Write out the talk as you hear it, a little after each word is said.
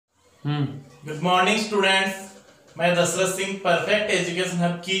Good morning students. मैं Dasharath Singh perfect education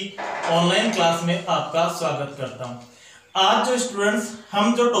hub की online class में आपका स्वागत करता हूं। आज जो स्टूडेंट्स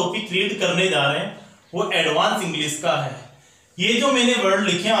हम जो टॉपिक रीड करने जा रहे हैं वो एडवांस इंग्लिश का है। ये जो मैंने वर्ड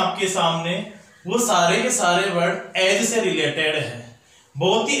लिखे हैं आपके सामने वो सारे के सारे वर्ड एज से रिलेटेड है।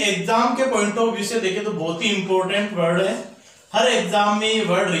 बहुत ही एग्जाम के पॉइंट ऑफ व्यू से देखें तो बहुत ही इंपॉर्टेंट वर्ड है। हर एग्जाम में ये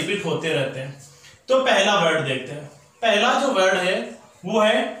वर्ड रिपीट होते रहते हैं। तो पहला वर्ड देखते हैं। पहला जो वर्ड है वो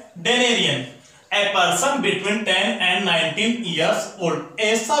है डेनेरियन। A person between 10 and 19 years old.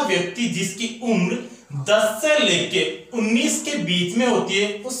 ऐसा व्यक्ति जिसकी उम्र 10 से लेके 19 के बीच में होती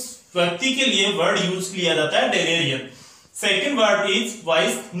है, उस व्यक्ति के लिए वर्ड यूज किया जाता है डेनेरियन। Second word is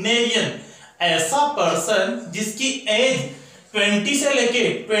वाइसनेरियन। ऐसा पर्सन जिसकी एज 20 से लेके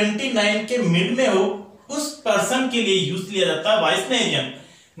 29 के मिड में हो, उस पर्सन के लिए यूज किया जाता है वाइसनेरियन।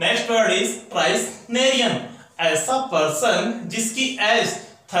 Next word is ट्राइसनेरियन। ऐसा पर्सन जिसकी एज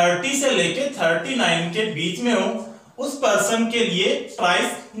 30 से लेके 39 के बीच में हो, उस पर्सन के लिए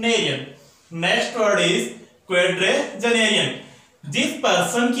ट्राइसनेरियन। Next word is क्वेड्रेजनेरियन। जिस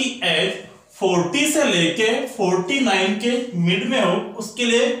पर्सन की एज 40 से लेके 49 के मिड में हो, उसके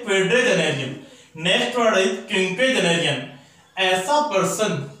लिए क्वेड्रेजनेरियन। Next word is क्विंक्वेजनेरियन। ऐसा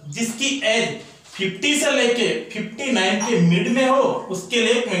पर्सन जिसकी एज 50 से लेके 59 के मिड में हो, उसके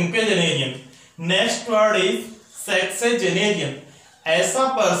लिए क्विंक्वेजनेरियन। Next word is सेक्सेजेनेरियन। ऐसा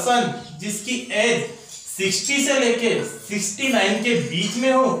पर्सन जिसकी एज 60 से लेके 69 के बीच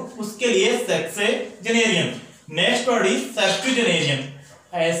में हो, उसके लिए सेक्सेजेनेरियन। Next word is सेप्टुजेनेरियन।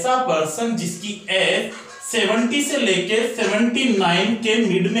 ऐसा पर्सन जिसकी एज 70 से लेके 79 के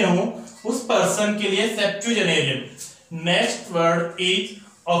मिड में हो, उस पर्सन के लिए सेप्टुजेनेरियन। Next word is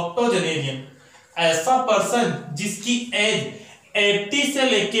octogenarian. ऐसा पर्सन जिसकी एज 80 से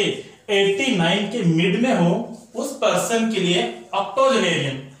लेके 89 के मिड में हो, उस पर्सन के लिए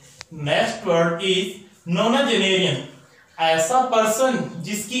ऑक्टोजेनेरियन। Next word is नोनाजेनेरियन। ऐसा पर्सन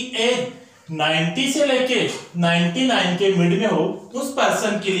जिसकी एज 90 से लेके 99 के मिड में हो, उस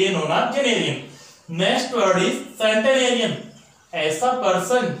पर्सन के लिए नोनाजेनेरियन। Next word is सेंटेनेरियन। ऐसा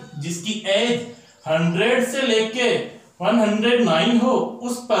पर्सन जिसकी एज 100 से लेके 109 हो,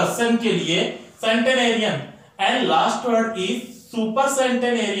 उस पर्सन के लिए सेंटेनेरियन। And last word is super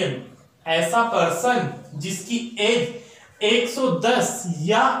सेंटेनेरियन। ऐसा पर्सन जिसकी एज 110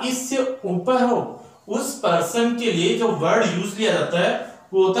 या इससे ऊपर हो, उस पर्सन के लिए जो वर्ड यूज किया जाता है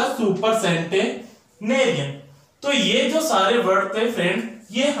वो होता है सुपर सेंटेनेरियन। तो ये जो सारे वर्ड थे फ्रेंड,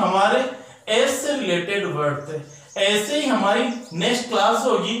 ये हमारे एज से रिलेटेड वर्ड थे। ऐसे ही हमारी नेक्स्ट क्लास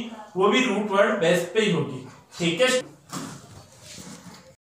होगी, वो भी रूट वर्ड बेस पे ही होगी। ठीक है।